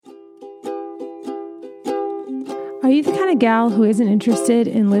Are you the kind of gal who isn't interested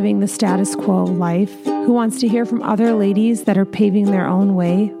in living the status quo life, who wants to hear from other ladies that are paving their own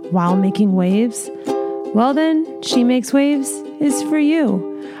way while making waves? Well then, She Makes Waves is for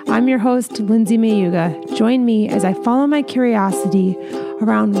you. I'm your host, Lindsay Mayuga. Join me as I follow my curiosity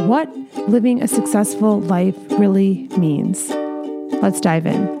around what living a successful life really means. Let's dive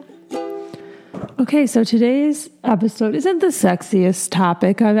in. Okay, so today's episode isn't the sexiest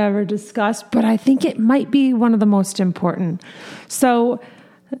topic I've ever discussed, but I think it might be one of the most important. So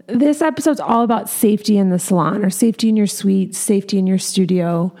this episode's all about safety in the salon, or safety in your suite, safety in your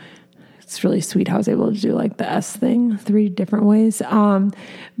studio. It's really sweet how I was able to do like the S thing 3 different ways.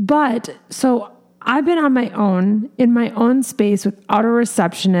 But so I've been on my own, in my own space without a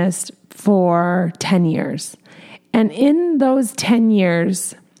receptionist for 10 years. And in those 10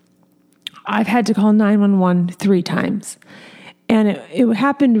 years, I've had to call 911 3 times. And it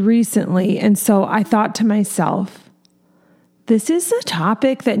happened recently. And so I thought to myself, this is a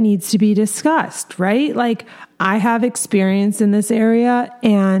topic that needs to be discussed, right? Like, I have experience in this area,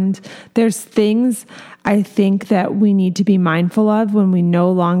 and there's things I think that we need to be mindful of when we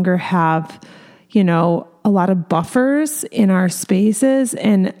no longer have, a lot of buffers in our spaces.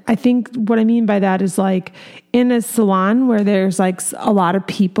 And I think what I mean by that is, like, in a salon where there's like a lot of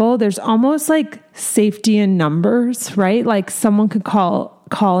people, there's almost like safety in numbers, right? Like someone could call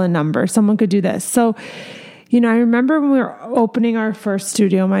a number, someone could do this. So, I remember when we were opening our first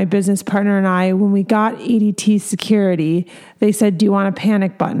studio, my business partner and I, when we got ADT security, they said, "Do you want a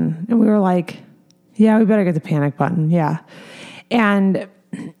panic button?" And we were like, "Yeah, we better get the panic button." Yeah. And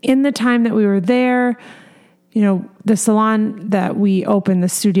in the time that we were there, the salon that we opened, the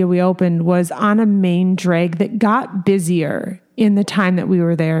studio we opened, was on a main drag that got busier in the time that we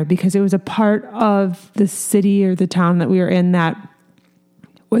were there, because it was a part of the city or the town that we were in that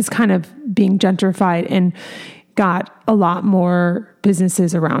was kind of being gentrified and got a lot more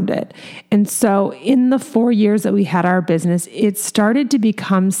businesses around it. And so in the 4 years that we had our business, it started to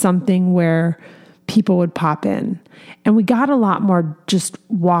become something where people would pop in. And we got a lot more just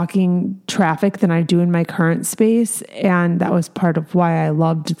walking traffic than I do in my current space. And that was part of why I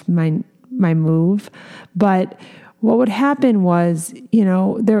loved my move. But what would happen was,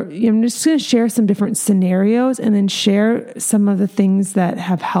 I'm just going to share some different scenarios and then share some of the things that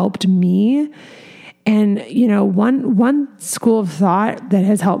have helped me. And, one school of thought that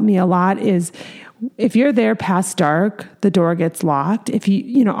has helped me a lot is, if you're there past dark, the door gets locked. If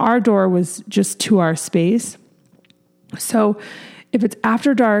our door was just to our space. So if it's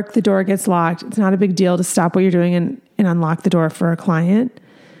after dark, the door gets locked. It's not a big deal to stop what you're doing and unlock the door for a client.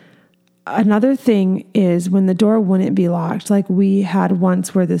 Another thing is when the door wouldn't be locked. Like, we had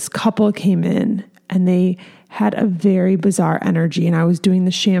once where this couple came in and they had a very bizarre energy, and I was doing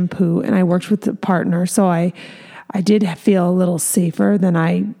the shampoo and I worked with the partner. So I did feel a little safer than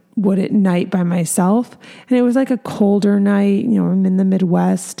I would at night by myself. And it was like a colder night, I'm in the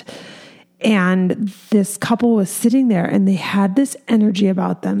Midwest, and this couple was sitting there and they had this energy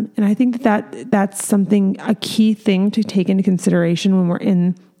about them. And I think that's something, a key thing to take into consideration when we're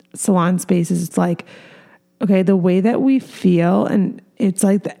in salon spaces. It's like, okay, the way that we feel, and it's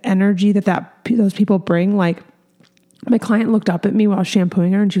like the energy that those people bring. Like, my client looked up at me while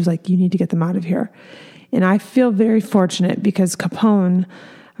shampooing her and she was like, "You need to get them out of here." And I feel very fortunate because Capone,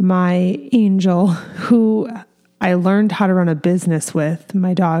 my angel, who I learned how to run a business with,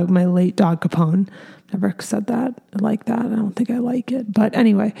 my late dog Capone. Never said that. I like that. I don't think I like it. But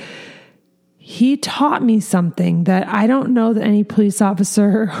anyway, he taught me something that I don't know that any police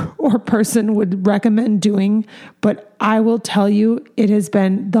officer or person would recommend doing, but I will tell you, it has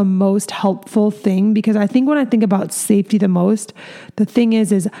been the most helpful thing, because I think when I think about safety the most, the thing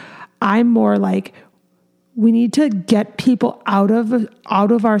is I'm more like, we need to get people out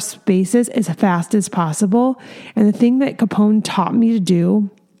of our spaces as fast as possible. And the thing that Capone taught me to do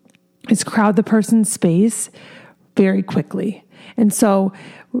is crowd the person's space very quickly. And so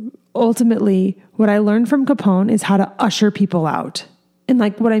ultimately, what I learned from Capone is how to usher people out. And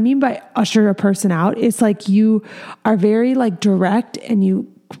like, what I mean by usher a person out, it's like you are very like direct and you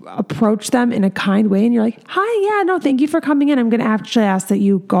approach them in a kind way, and you're like, "Hi, yeah, no, thank you for coming in. I'm going to actually ask that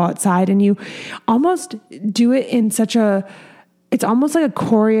you go outside." And you almost do it in it's almost like a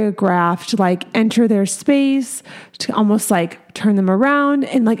choreographed, like, enter their space, to almost like turn them around.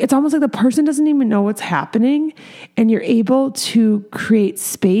 And like, it's almost like the person doesn't even know what's happening. And you're able to create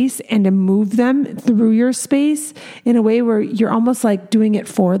space and to move them through your space in a way where you're almost like doing it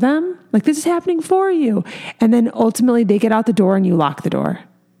for them. Like, this is happening for you. And then ultimately they get out the door and you lock the door.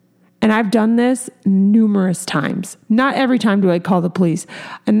 And I've done this numerous times. Not every time do I call the police.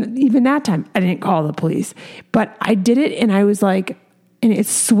 And even that time, I didn't call the police. But I did it, and I was like, and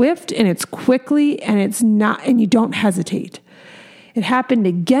it's swift, and it's quickly, and it's not, and you don't hesitate. It happened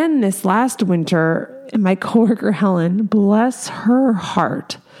again this last winter, and my coworker, Helen, bless her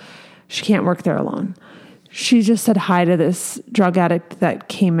heart, she can't work there alone. She just said hi to this drug addict that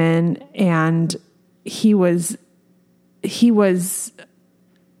came in, and he was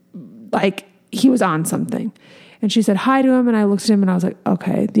on something. And she said hi to him, and I looked at him, and I was like,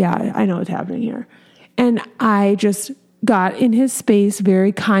 okay, yeah, I know what's happening here. And I just got in his space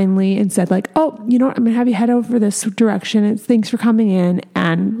very kindly and said like, oh, you know what? I'm going to have you head over this direction. And thanks for coming in,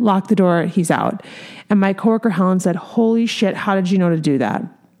 and lock the door. He's out. And my coworker, Helen, said, holy shit, how did you know to do that?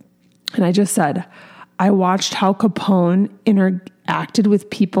 And I just said, I watched how Capone interacted with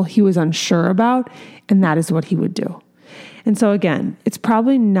people he was unsure about, and that is what he would do. And so again, it's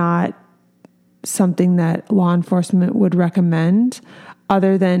probably not something that law enforcement would recommend,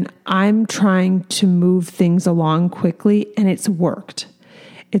 other than I'm trying to move things along quickly, and it's worked.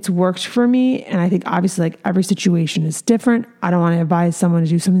 It's worked for me. And I think obviously like every situation is different. I don't want to advise someone to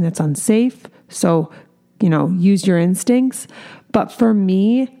do something that's unsafe. So, use your instincts. But for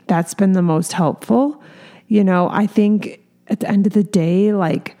me, that's been the most helpful. I think at the end of the day,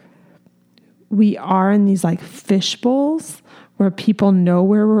 like we are in these like fish bowls where people know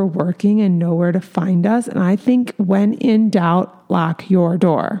where we're working and know where to find us. And I think when in doubt, lock your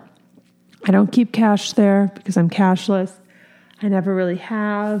door. I don't keep cash there because I'm cashless. I never really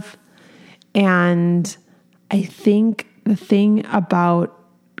have. And I think the thing about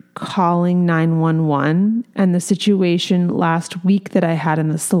calling 911 and the situation last week that I had in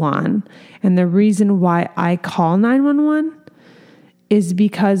the salon, and the reason why I call 911 is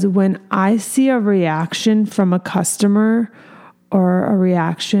because when I see a reaction from a customer or a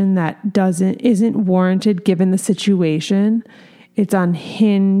reaction that isn't warranted given the situation, it's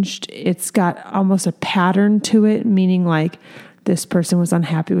unhinged, it's got almost a pattern to it, meaning like this person was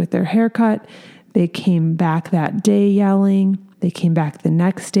unhappy with their haircut, they came back that day yelling, they came back the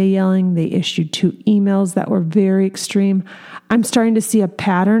next day yelling, they issued 2 emails that were very extreme. I'm starting to see a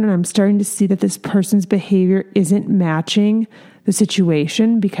pattern, and I'm starting to see that this person's behavior isn't matching the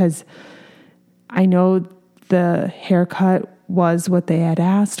situation, because I know the haircut was what they had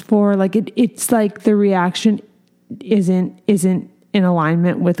asked for. Like it's like the reaction isn't in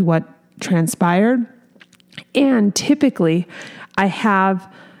alignment with what transpired. And typically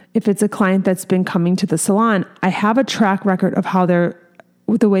if it's a client that's been coming to the salon, I have a track record of how the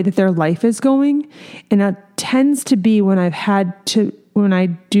way that their life is going. And it tends to be when I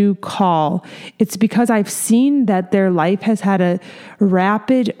do call, it's because I've seen that their life has had a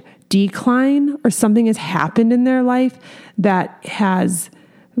rapid decline, or something has happened in their life that has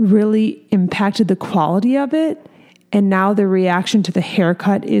really impacted the quality of it. And now the reaction to the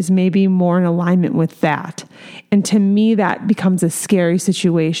haircut is maybe more in alignment with that. And to me, that becomes a scary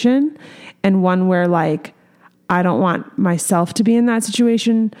situation, and one where like, I don't want myself to be in that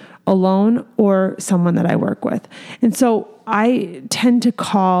situation alone, or someone that I work with. And so I tend to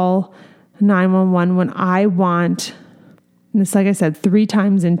call 911 when I want, and it's like I said, 3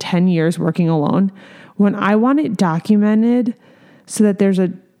 times in 10 years working alone, when I want it documented so that there's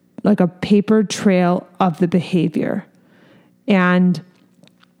a paper trail of the behavior. And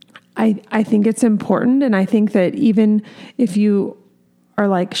I think it's important. And I think that even if you are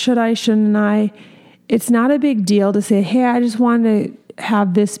like, shouldn't I? It's not a big deal to say, hey, I just want to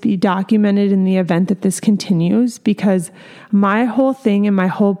have this be documented in the event that this continues, because my whole thing and my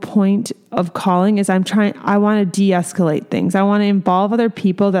whole point of calling is I want to de-escalate things. I want to involve other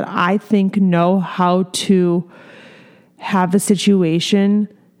people that I think know how to have the situation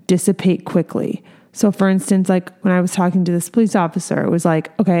dissipate quickly. So for instance, like when I was talking to this police officer, it was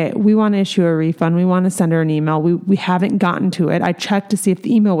like, okay, we want to issue a refund. We want to send her an email. We haven't gotten to it. I checked to see if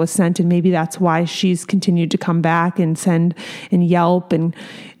the email was sent, and maybe that's why she's continued to come back and send and Yelp and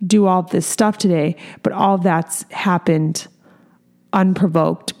do all this stuff today. But all of that's happened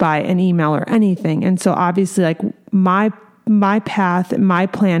unprovoked by an email or anything. And so obviously like my path, my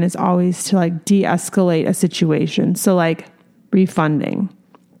plan is always to like de-escalate a situation. So like refunding,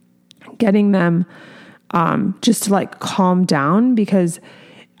 getting them just to like calm down, because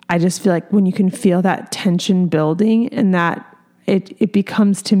I just feel like when you can feel that tension building, and that it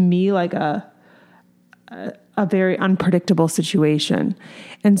becomes to me like a very unpredictable situation.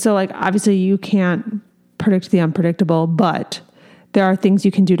 And so like obviously you can't predict the unpredictable, but there are things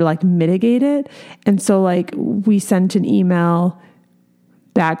you can do to like mitigate it. And so like we sent an email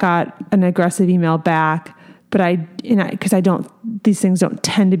that got an aggressive email back. because these things don't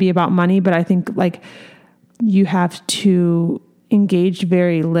tend to be about money, but I think like you have to engage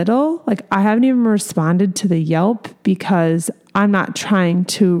very little. Like I haven't even responded to the Yelp because I'm not trying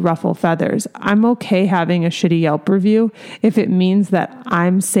to ruffle feathers. I'm okay having a shitty Yelp review if it means that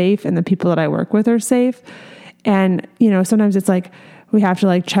I'm safe and the people that I work with are safe. And, sometimes it's like we have to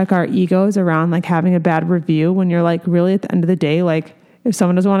like check our egos around like having a bad review when you're like really at the end of the day, like if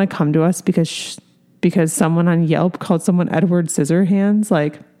someone doesn't want to come to us because someone on Yelp called someone Edward Scissorhands,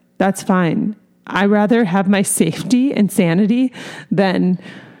 like that's fine. I'd rather have my safety and sanity than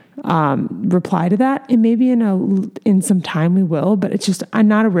reply to that. And maybe in some time we will, but it's just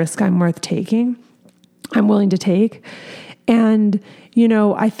not a risk I'm willing to take. And,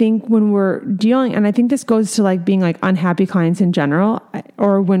 I think when we're dealing, and I think this goes to like being like unhappy clients in general,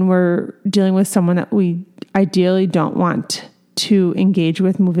 or when we're dealing with someone that we ideally don't want to engage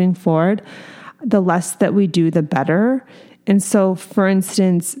with moving forward, the less that we do, the better. And so, for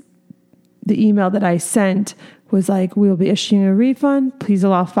instance, the email that I sent was like, we will be issuing a refund. Please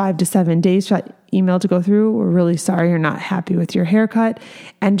allow 5 to 7 days for that email to go through. We're really sorry you're not happy with your haircut,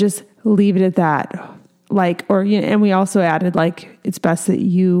 and just leave it at that. Like, and we also added like, it's best that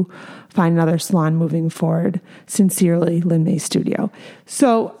you find another salon moving forward. Sincerely, Lynn May Studio.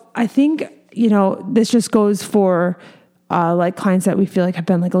 So I think, this just goes for like clients that we feel like have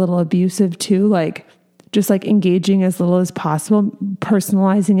been like a little abusive too, like just like engaging as little as possible,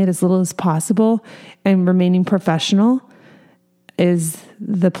 personalizing it as little as possible, and remaining professional is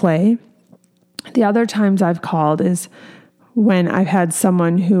the play. The other times I've called is when I've had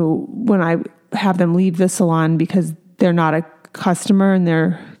someone who, when I have them leave the salon because they're not a customer and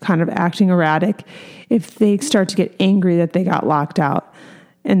they're kind of acting erratic, if they start to get angry that they got locked out,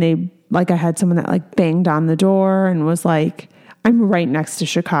 and I had someone that like banged on the door and was like, I'm right next to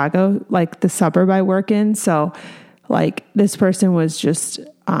Chicago, like the suburb I work in. So like this person was just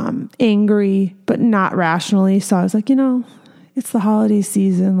angry, but not rationally. So I was like, it's the holiday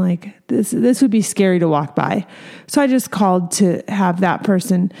season. Like this would be scary to walk by. So I just called to have that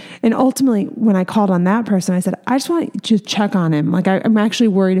person. And ultimately when I called on that person, I said, I just want to check on him. Like I'm actually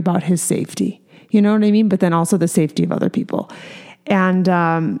worried about his safety. You know what I mean? But then also the safety of other people. And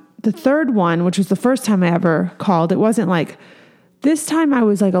the third one, which was the first time I ever called, it wasn't like, this time I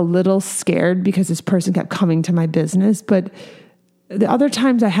was like a little scared because this person kept coming to my business. But the other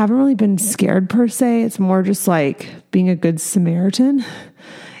times I haven't really been scared per se. It's more just like being a good Samaritan.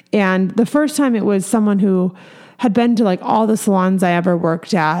 And the first time it was someone who had been to like all the salons I ever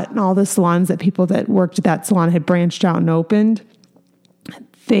worked at, and all the salons that people that worked at that salon had branched out and opened,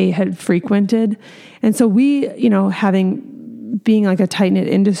 they had frequented. And so we, being like a tight-knit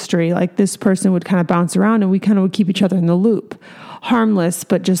industry, like this person would kind of bounce around and we kind of would keep each other in the loop. Harmless,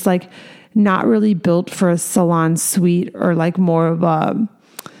 but just like not really built for a salon suite or like more of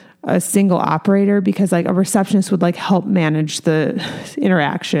a single operator, because like a receptionist would like help manage the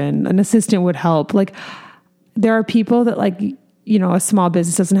interaction. An assistant would help. Like there are people that like, a small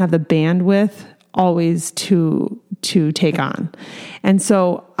business doesn't have the bandwidth always to take on. And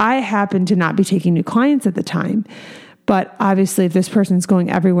so I happened to not be taking new clients at the time. But obviously, if this person's going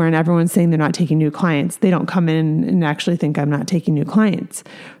everywhere and everyone's saying they're not taking new clients, they don't come in and actually think I'm not taking new clients.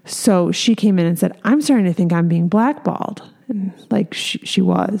 So she came in and said, I'm starting to think I'm being blackballed. And like she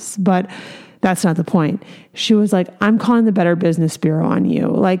was, but that's not the point. She was like, I'm calling the Better Business Bureau on you.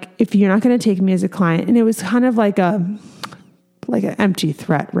 Like, if you're not going to take me as a client. And it was kind of like an empty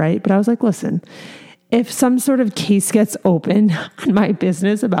threat, right? But I was like, listen, if some sort of case gets open on my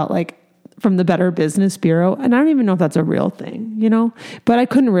business about like, from the Better Business Bureau, and I don't even know if that's a real thing, but I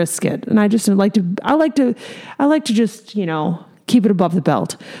couldn't risk it. And I just I like to just, keep it above the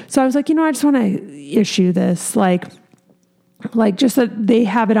belt. So I was like, I just want to issue this, like just that they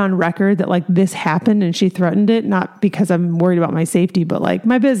have it on record that like this happened and she threatened it, not because I'm worried about my safety, but like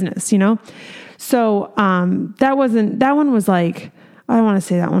my business, So, that one was like, I don't want to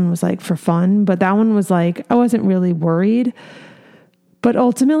say that one was like for fun, but that one was like, I wasn't really worried. But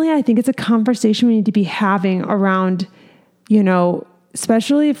ultimately, I think it's a conversation we need to be having around,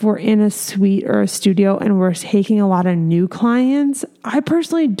 especially if we're in a suite or a studio and we're taking a lot of new clients. I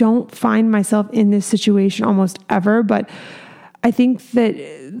personally don't find myself in this situation almost ever, but I think that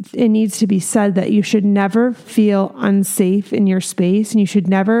it needs to be said that you should never feel unsafe in your space, and you should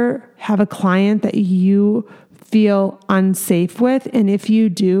never have a client that you feel unsafe with. And if you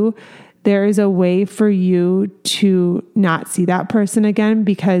do, there is a way for you to not see that person again,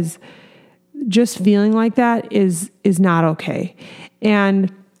 because just feeling like that is not okay.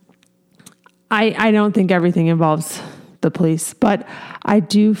 And I don't think everything involves the police, but I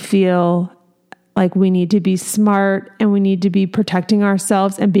do feel like we need to be smart and we need to be protecting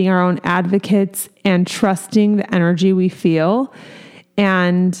ourselves and being our own advocates and trusting the energy we feel.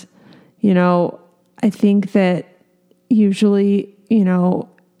 And, I think that usually,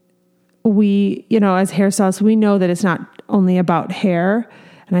 we, as hairstylists, we know that it's not only about hair.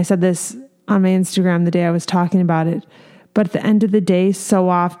 And I said this on my Instagram the day I was talking about it. But at the end of the day, so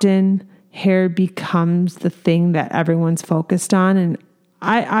often hair becomes the thing that everyone's focused on. And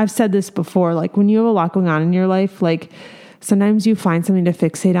I've said this before, like when you have a lot going on in your life, like sometimes you find something to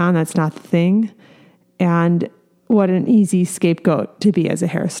fixate on that's not the thing. And what an easy scapegoat to be as a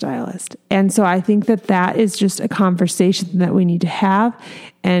hairstylist. And so I think that that is just a conversation that we need to have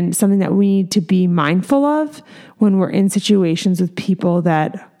and something that we need to be mindful of when we're in situations with people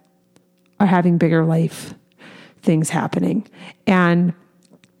that are having bigger life things happening. And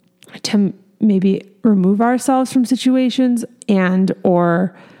to maybe remove ourselves from situations and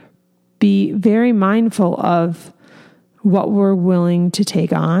or be very mindful of what we're willing to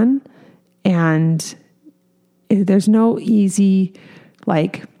take on. And there's no easy,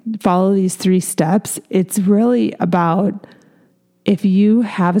 like, follow these 3 steps. It's really about if you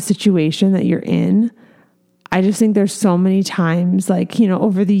have a situation that you're in. I just think there's so many times, like,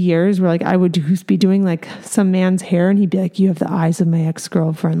 over the years where like I would be doing like some man's hair and he'd be like, you have the eyes of my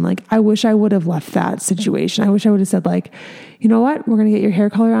ex-girlfriend. Like, I wish I would have left that situation. I wish I would have said like, you know what, we're going to get your hair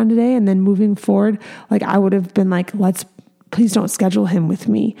color on today. And then moving forward, like I would have been like, please don't schedule him with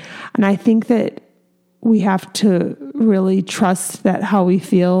me. And I think that we have to really trust that how we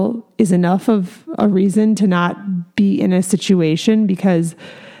feel is enough of a reason to not be in a situation, because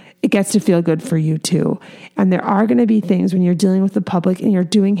it gets to feel good for you too. And there are going to be things when you're dealing with the public and you're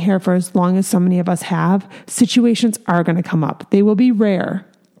doing hair for as long as so many of us have, situations are going to come up. They will be rare.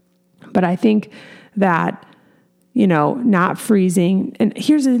 But I think that, not freezing. And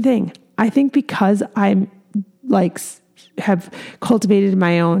here's the thing. I think because I'm like have cultivated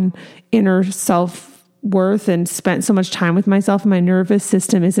my own inner self-worth and spent so much time with myself and my nervous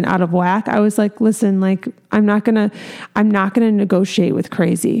system isn't out of whack. I was like, listen, like, I'm not going to negotiate with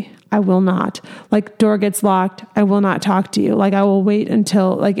crazy. I will not. Like, door gets locked, I will not talk to you. Like, I will wait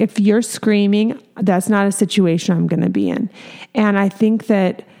until, like, if you're screaming, that's not a situation I'm going to be in. And I think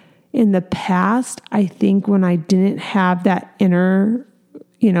that in the past, I think when I didn't have that inner,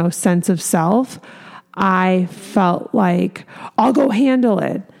 sense of self, I felt like I'll go handle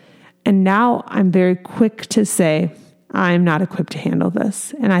it. And now I'm very quick to say, I'm not equipped to handle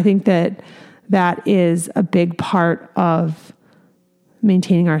this. And I think that that is a big part of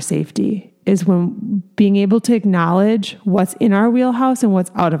maintaining our safety, is when being able to acknowledge what's in our wheelhouse and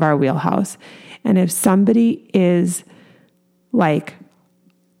what's out of our wheelhouse. And if somebody is like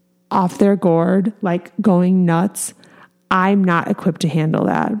off their gourd, like going nuts, I'm not equipped to handle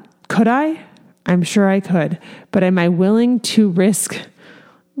that. Could I? I'm sure I could. But am I willing to risk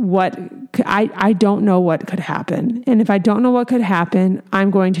what I don't know what could happen. And if I don't know what could happen,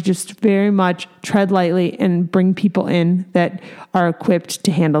 I'm going to just very much tread lightly and bring people in that are equipped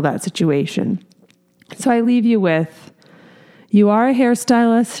to handle that situation. So I leave you with, you are a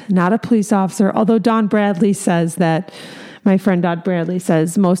hairstylist, not a police officer. Although Don Bradley says that, my friend Don Bradley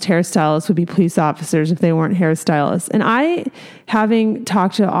says most hairstylists would be police officers if they weren't hairstylists. And I, having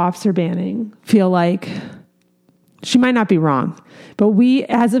talked to Officer Banning, feel like she might not be wrong, but we,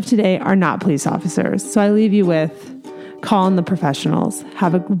 as of today, are not police officers. So I leave you with, call in the professionals.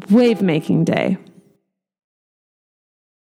 Have a wave-making day.